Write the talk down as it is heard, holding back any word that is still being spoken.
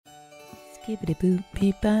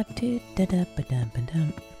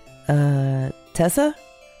Tessa?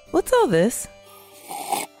 What's all this?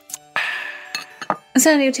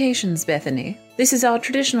 Salutations, Bethany. This is our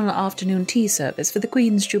traditional afternoon tea service for the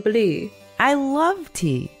Queen's Jubilee. I love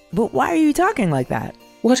tea, but why are you talking like that?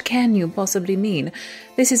 What can you possibly mean?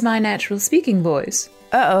 This is my natural speaking voice.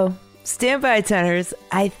 Uh-oh. Stand by, tenors.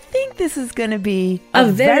 I think this is going to be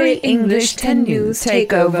a very English 10 News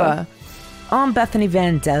takeover. I'm Bethany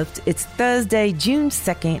Van Delft. It's Thursday, June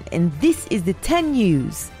 2nd, and this is the 10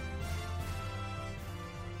 News.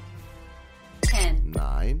 10,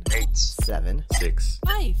 9, 8, 7, 6,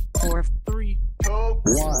 5, 4, 3, 2,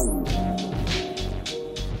 1.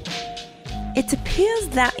 It appears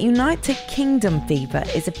that United Kingdom fever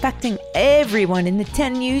is affecting everyone in the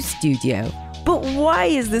 10 News studio. But why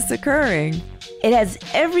is this occurring? It has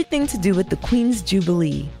everything to do with the Queen's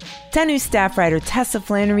Jubilee. 10 News staff writer Tessa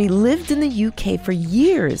Flannery lived in the UK for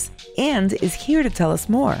years and is here to tell us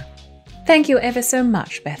more. Thank you ever so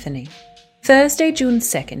much, Bethany. Thursday, June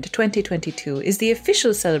 2nd, 2022 is the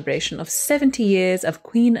official celebration of 70 years of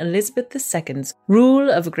Queen Elizabeth II's rule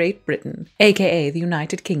of Great Britain, aka the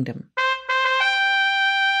United Kingdom.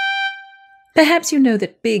 Perhaps you know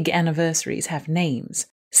that big anniversaries have names.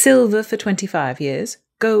 Silver for 25 years,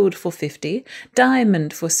 gold for 50,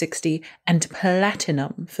 diamond for 60, and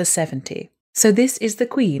platinum for 70. So this is the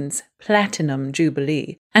Queen's Platinum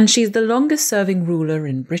Jubilee, and she's the longest-serving ruler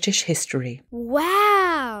in British history.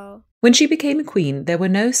 Wow! When she became a queen, there were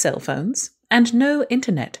no cell phones and no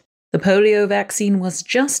internet. The polio vaccine was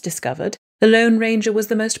just discovered, the Lone Ranger was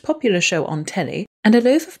the most popular show on telly, and a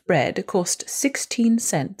loaf of bread cost 16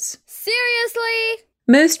 cents. Seriously?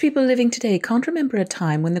 Most people living today can't remember a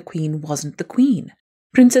time when the Queen wasn't the Queen.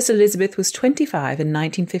 Princess Elizabeth was 25 in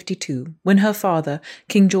 1952 when her father,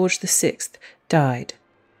 King George VI, died.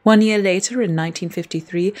 1 year later, in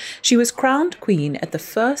 1953, she was crowned Queen at the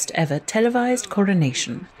first ever televised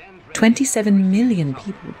coronation. 27 million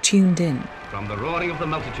people tuned in. From the roaring of the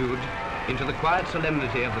multitude into the quiet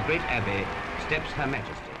solemnity of the great abbey steps Her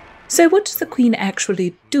Majesty. So what does the Queen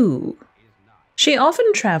actually do? She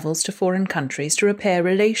often travels to foreign countries to repair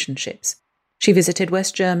relationships. She visited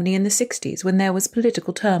West Germany in the 60s when there was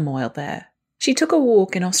political turmoil there. She took a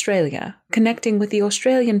walk in Australia, connecting with the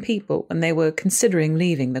Australian people when they were considering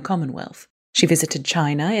leaving the Commonwealth. She visited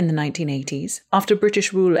China in the 1980s, after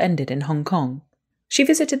British rule ended in Hong Kong. She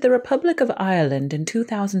visited the Republic of Ireland in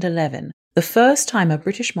 2011, the first time a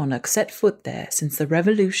British monarch set foot there since the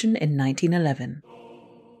revolution in 1911.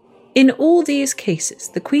 In all these cases,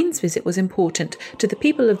 the Queen's visit was important to the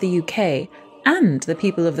people of the UK and the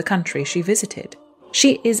people of the country she visited.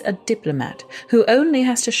 She is a diplomat who only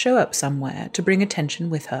has to show up somewhere to bring attention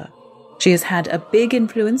with her. She has had a big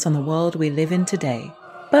influence on the world we live in today.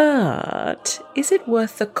 But is it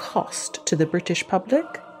worth the cost to the British public?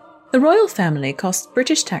 The royal family costs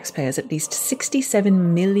British taxpayers at least £67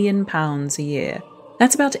 million a year.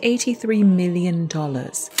 That's about $83 million.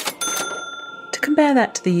 To compare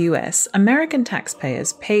that to the US, American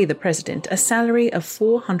taxpayers pay the president a salary of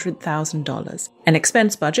 $400,000, an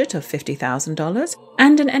expense budget of $50,000,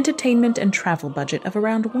 and an entertainment and travel budget of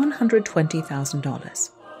around $120,000.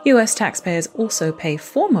 US taxpayers also pay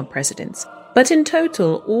former presidents, but in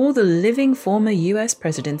total, all the living former US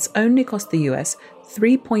presidents only cost the US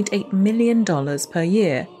 $3.8 million per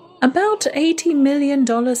year, about $80 million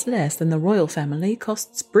less than the royal family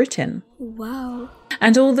costs Britain. Wow.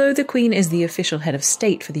 And although the Queen is the official head of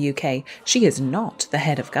state for the UK, she is not the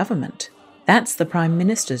head of government. That's the Prime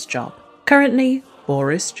Minister's job. Currently,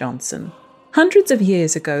 Boris Johnson. Hundreds of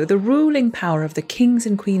years ago, the ruling power of the kings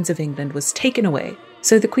and queens of England was taken away,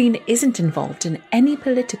 so the Queen isn't involved in any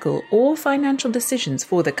political or financial decisions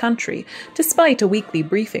for the country, despite a weekly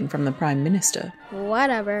briefing from the Prime Minister.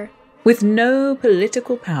 Whatever. With no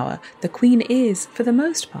political power, the Queen is, for the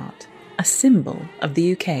most part, a symbol of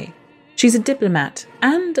the UK. She's a diplomat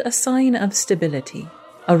and a sign of stability,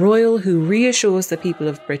 a royal who reassures the people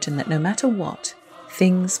of Britain that no matter what,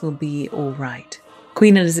 things will be all right.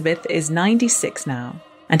 Queen Elizabeth is 96 now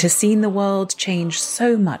and has seen the world change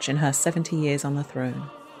so much in her 70 years on the throne.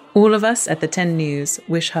 All of us at the 10 News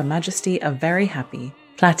wish Her Majesty a very happy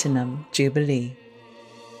Platinum Jubilee.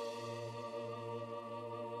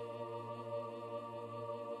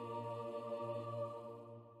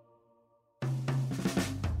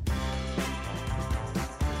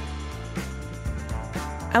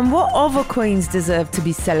 And what other queens deserve to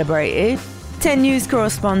be celebrated? 10 News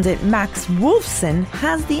correspondent Max Wolfson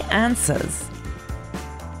has the answers.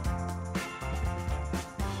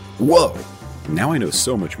 Whoa! Now I know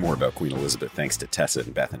so much more about Queen Elizabeth thanks to Tessa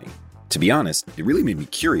and Bethany. To be honest, it really made me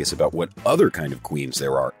curious about what other kind of queens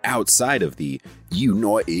there are outside of the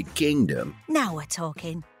United Kingdom. Now we're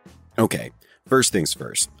talking. Okay, first things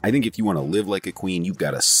first. I think if you want to live like a queen, you've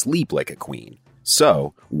got to sleep like a queen.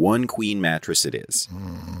 So, one queen mattress it is.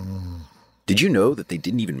 Did you know that they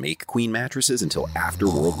didn't even make queen mattresses until after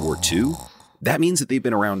World War II? That means that they've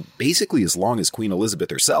been around basically as long as Queen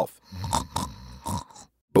Elizabeth herself.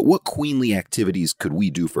 But what queenly activities could we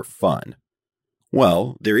do for fun?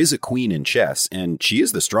 Well, there is a queen in chess, and she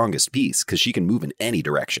is the strongest piece because she can move in any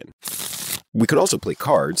direction. We could also play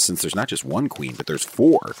cards, since there's not just one queen, but there's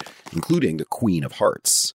 4, including the Queen of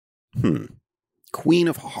Hearts. Queen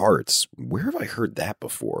of Hearts. Where have I heard that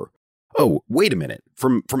before? Oh, wait a minute.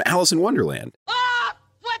 From Alice in Wonderland. Ah!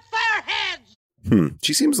 Flip their heads!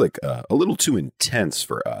 She seems like a little too intense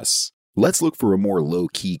for us. Let's look for a more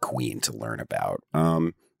low-key queen to learn about.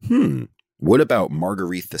 What about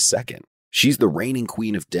Marguerite II? She's the reigning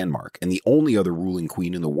queen of Denmark and the only other ruling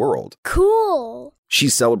queen in the world. Cool.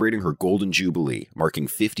 She's celebrating her Golden Jubilee, marking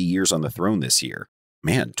 50 years on the throne this year.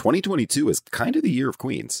 Man, 2022 is kind of the year of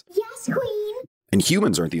queens. Yes, queen. And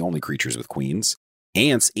humans aren't the only creatures with queens.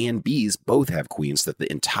 Ants and bees both have queens that the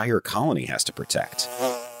entire colony has to protect.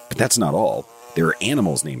 But that's not all. There are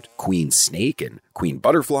animals named Queen Snake and Queen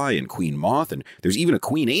Butterfly and Queen Moth, and there's even a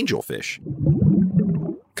Queen Angelfish.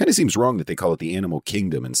 Kind of seems wrong that they call it the Animal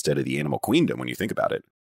Kingdom instead of the Animal Queendom when you think about it.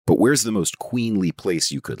 But where's the most queenly place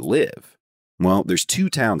you could live? Well, there's 2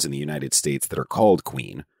 towns in the United States that are called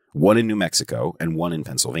Queen, one in New Mexico and one in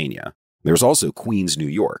Pennsylvania. There's also Queens, New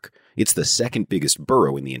York. It's the second biggest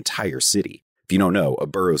borough in the entire city. If you don't know, a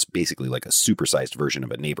borough's basically like a supersized version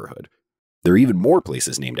of a neighborhood. There are even more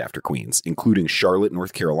places named after queens, including Charlotte,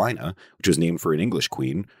 North Carolina, which was named for an English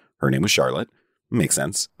queen. Her name was Charlotte. Makes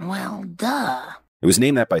sense. Well, duh. It was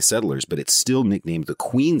named that by settlers, but it's still nicknamed the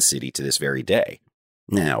Queen City to this very day.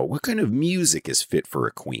 Now, what kind of music is fit for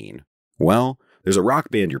a queen? Well, there's a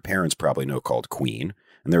rock band your parents probably know called Queen,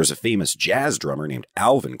 and there's a famous jazz drummer named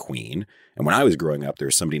Alvin Queen, and when I was growing up, there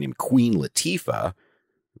was somebody named Queen Latifah.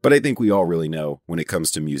 But I think we all really know when it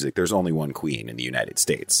comes to music, there's only one queen in the United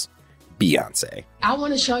States. Beyonce. I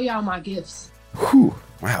want to show y'all my gifts. Whew,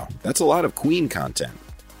 wow, that's a lot of Queen content.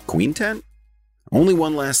 Queen tent? Only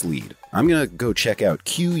one last lead. I'm going to go check out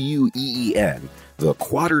QUEEN, the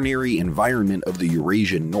Quaternary Environment of the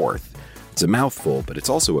Eurasian North. It's a mouthful, but it's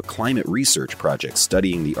also a climate research project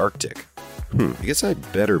studying the Arctic. I guess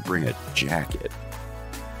I'd better bring a jacket.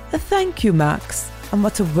 Thank you, Max. And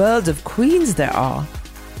what a world of queens there are.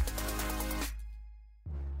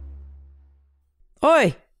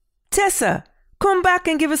 Oi, Tessa, come back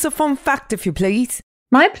and give us a fun fact if you please.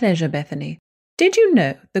 My pleasure, Bethany. Did you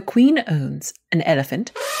know the Queen owns an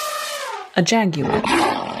elephant, a jaguar,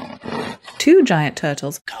 2 giant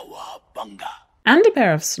turtles, and a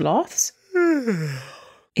pair of sloths?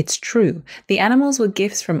 It's true. The animals were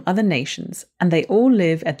gifts from other nations, and they all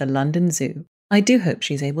live at the London Zoo. I do hope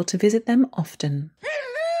she's able to visit them often.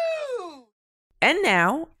 Hello! And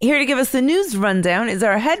now, here to give us the news rundown is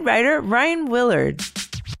our head writer, Ryan Willard.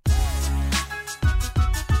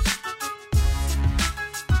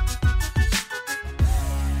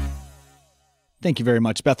 Thank you very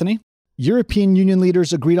much, Bethany. European Union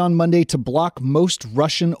leaders agreed on Monday to block most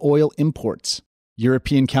Russian oil imports.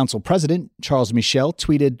 European Council President Charles Michel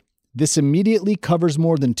tweeted, "This immediately covers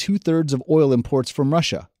more than 2/3 of oil imports from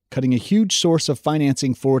Russia, cutting a huge source of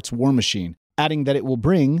financing for its war machine," adding that it will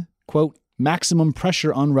bring, quote, "maximum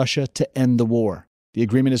pressure on Russia to end the war." The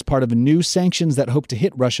agreement is part of new sanctions that hope to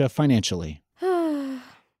hit Russia financially.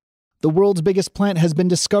 The world's biggest plant has been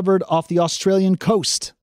discovered off the Australian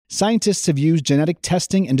coast. Scientists have used genetic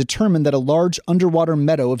testing and determined that a large underwater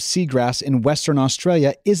meadow of seagrass in Western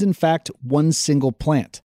Australia is in fact one single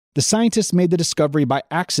plant. The scientists made the discovery by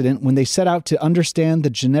accident when they set out to understand the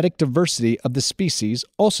genetic diversity of the species,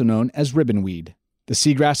 also known as ribbonweed. The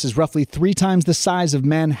seagrass is roughly 3 times the size of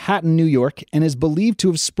Manhattan, New York, and is believed to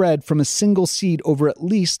have spread from a single seed over at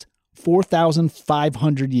least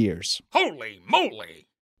 4,500 years. Holy moly!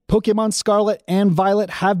 Pokemon Scarlet and Violet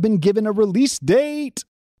have been given a release date!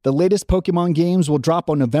 The latest Pokemon games will drop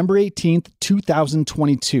on November 18th,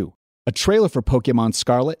 2022. A trailer for Pokemon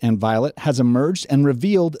Scarlet and Violet has emerged and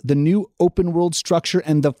revealed the new open-world structure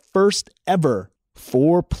and the first ever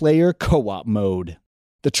 4-player co-op mode.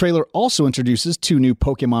 The trailer also introduces 2 new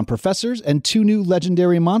Pokemon professors and 2 new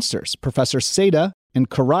legendary monsters, Professor Seda and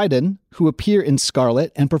Koraidon, who appear in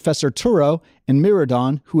Scarlet, and Professor Turo and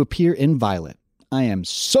Miraidon, who appear in Violet. I am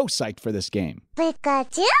so psyched for this game.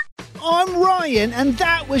 Pikachu? I'm Ryan, and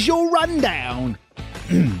that was your rundown.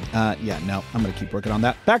 I'm going to keep working on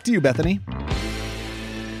that. Back to you, Bethany.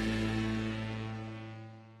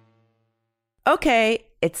 Okay,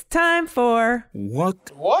 it's time for...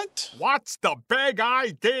 What? What's the big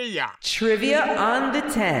idea? Trivia on the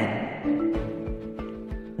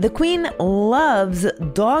 10. The Queen loves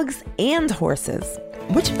dogs and horses.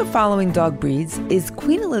 Which of the following dog breeds is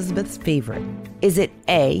Queen Elizabeth's favorite? Is it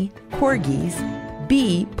A, corgis,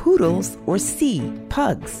 B, poodles, or C,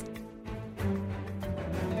 pugs?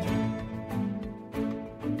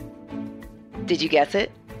 Did you guess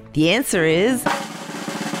it? The answer is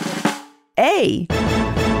A.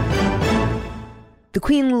 The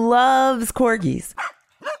Queen loves corgis.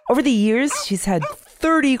 Over the years, she's had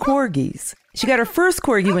 30 corgis. She got her first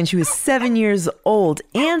corgi when she was 7 years old,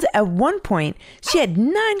 and at one point, she had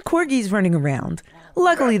 9 corgis running around.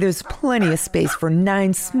 Luckily, there's plenty of space for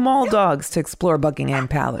 9 small dogs to explore Buckingham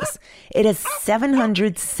Palace. It has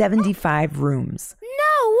 775 rooms.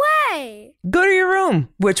 No way! Go to your room.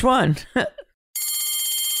 Which one?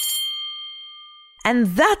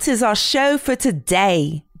 And that is our show for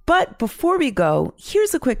today. But before we go,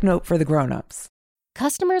 here's a quick note for the grown-ups.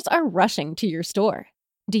 Customers are rushing to your store.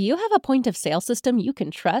 Do you have a point of sale system you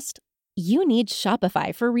can trust? You need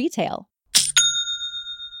Shopify for retail.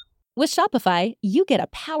 With Shopify, you get a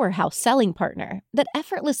powerhouse selling partner that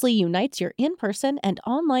effortlessly unites your in-person and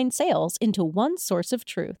online sales into one source of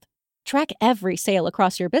truth. Track every sale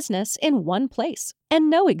across your business in one place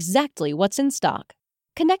and know exactly what's in stock.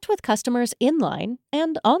 Connect with customers in-line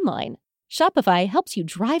and online. Shopify helps you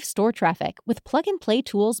drive store traffic with plug-and-play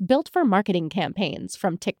tools built for marketing campaigns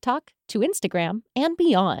from TikTok to Instagram and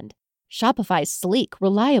beyond. Shopify's sleek,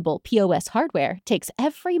 reliable POS hardware takes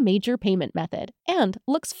every major payment method and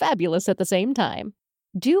looks fabulous at the same time.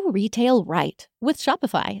 Do retail right with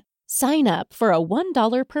Shopify. Sign up for a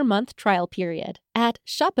 $1 per month trial period at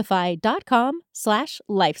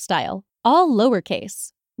shopify.com/lifestyle, all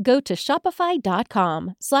lowercase. Go to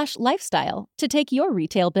shopify.com/lifestyle to take your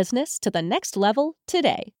retail business to the next level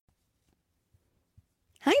today.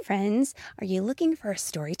 Hi, friends. Are you looking for a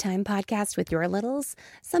storytime podcast with your littles?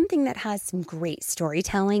 Something that has some great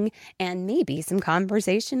storytelling and maybe some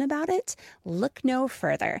conversation about it? Look no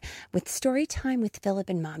further. With Storytime with Philip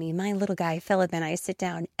and Mommy, my little guy Philip and I sit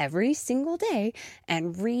down every single day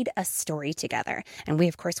and read a story together. And we,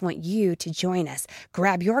 of course, want you to join us.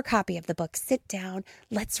 Grab your copy of the book, sit down,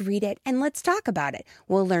 let's read it, and let's talk about it.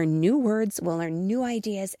 We'll learn new words, we'll learn new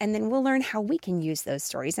ideas, and then we'll learn how we can use those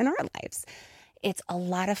stories in our lives. It's a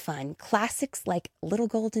lot of fun. Classics like Little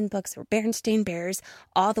Golden Books or Berenstain Bears,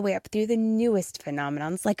 all the way up through the newest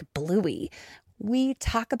phenomenons like Bluey. We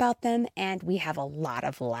talk about them and we have a lot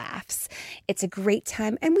of laughs. It's a great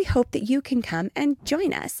time and we hope that you can come and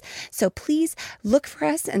join us. So please look for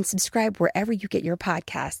us and subscribe wherever you get your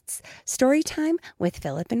podcasts. Storytime with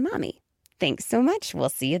Philip and Mommy. Thanks so much. We'll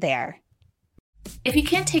see you there. If you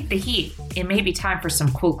can't take the heat, it may be time for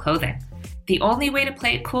some cool clothing. The only way to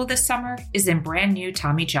play it cool this summer is in brand new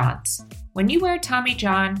Tommy Johns. When you wear Tommy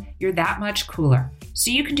John, you're that much cooler, so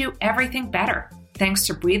you can do everything better, thanks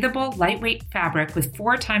to breathable, lightweight fabric with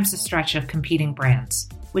 4 times the stretch of competing brands.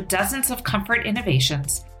 With dozens of comfort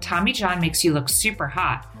innovations, Tommy John makes you look super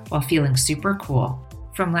hot while feeling super cool.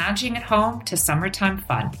 From lounging at home to summertime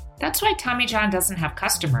fun. That's why Tommy John doesn't have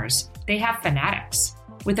customers, they have fanatics.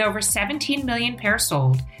 With over 17 million pairs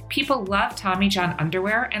sold, people love Tommy John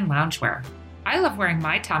underwear and loungewear. I love wearing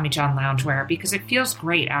my Tommy John loungewear because it feels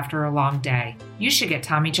great after a long day. You should get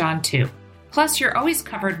Tommy John too. Plus, you're always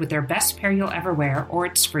covered with their best pair you'll ever wear or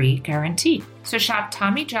it's free guarantee. So shop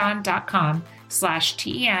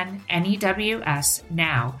TommyJohn.com/TENNEWS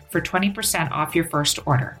now for 20% off your first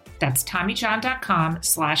order. That's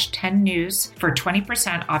TommyJohn.com/10news for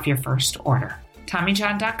 20% off your first order.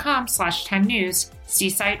 TommyJohn.com/10news.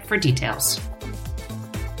 See site for details.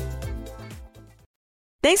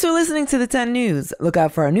 Thanks for listening to the 10 News. Look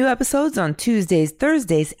out for our new episodes on Tuesdays,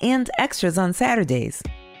 Thursdays, and extras on Saturdays.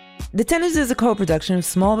 The 10 News is a co-production of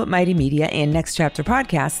Small But Mighty Media and Next Chapter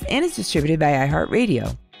Podcasts and is distributed by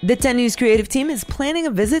iHeartRadio. The 10 News creative team is planning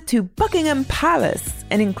a visit to Buckingham Palace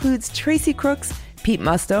and includes Tracy Crooks, Pete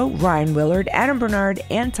Musto, Ryan Willard, Adam Bernard,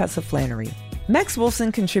 and Tessa Flannery. Max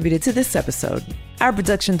Wolfson contributed to this episode. Our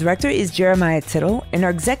production director is Jeremiah Tittle, and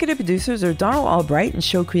our executive producers are Donald Albright and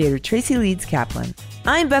show creator Tracy Leeds Kaplan.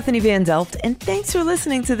 I'm Bethany Van Delft, and thanks for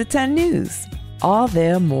listening to the 10 News. Are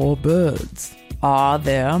there more birds? Are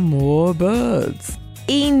there more birds?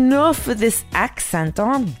 Enough of this accent,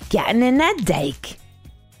 or I'm getting an headache.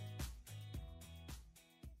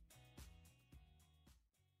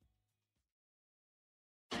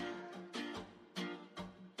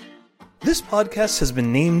 This podcast has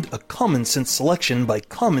been named a Common Sense selection by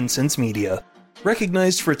Common Sense Media,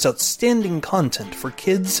 recognized for its outstanding content for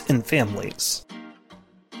kids and families.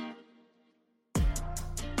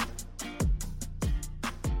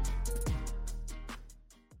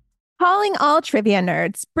 Calling all trivia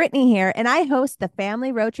nerds, Brittany here, and I host the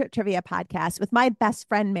Family Road Trip Trivia Podcast with my best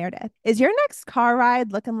friend Meredith. Is your next car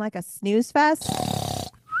ride looking like a snooze fest?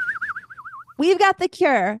 We've got the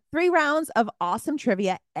cure. 3 rounds of awesome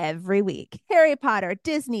trivia every week. Harry Potter,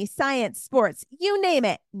 Disney, science, sports, you name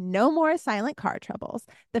it. No more silent car troubles.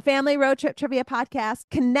 The Family Road Trip Trivia Podcast.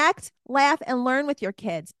 Connect, laugh, and learn with your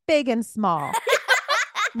kids, big and small.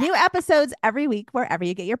 New episodes every week wherever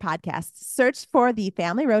you get your podcasts. Search for the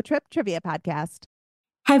Family Road Trip Trivia Podcast.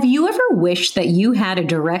 Have you ever wished that you had a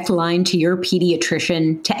direct line to your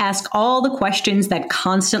pediatrician to ask all the questions that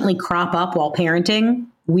constantly crop up while parenting?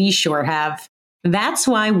 We sure have. That's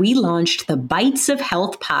why we launched the Bites of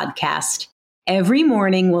Health podcast. Every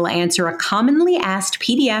morning, we'll answer a commonly asked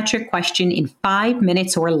pediatric question in 5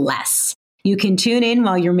 minutes or less. You can tune in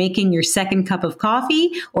while you're making your second cup of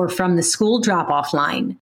coffee or from the school drop-off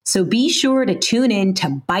line. So be sure to tune in to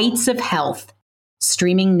Bites of Health,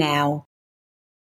 streaming now.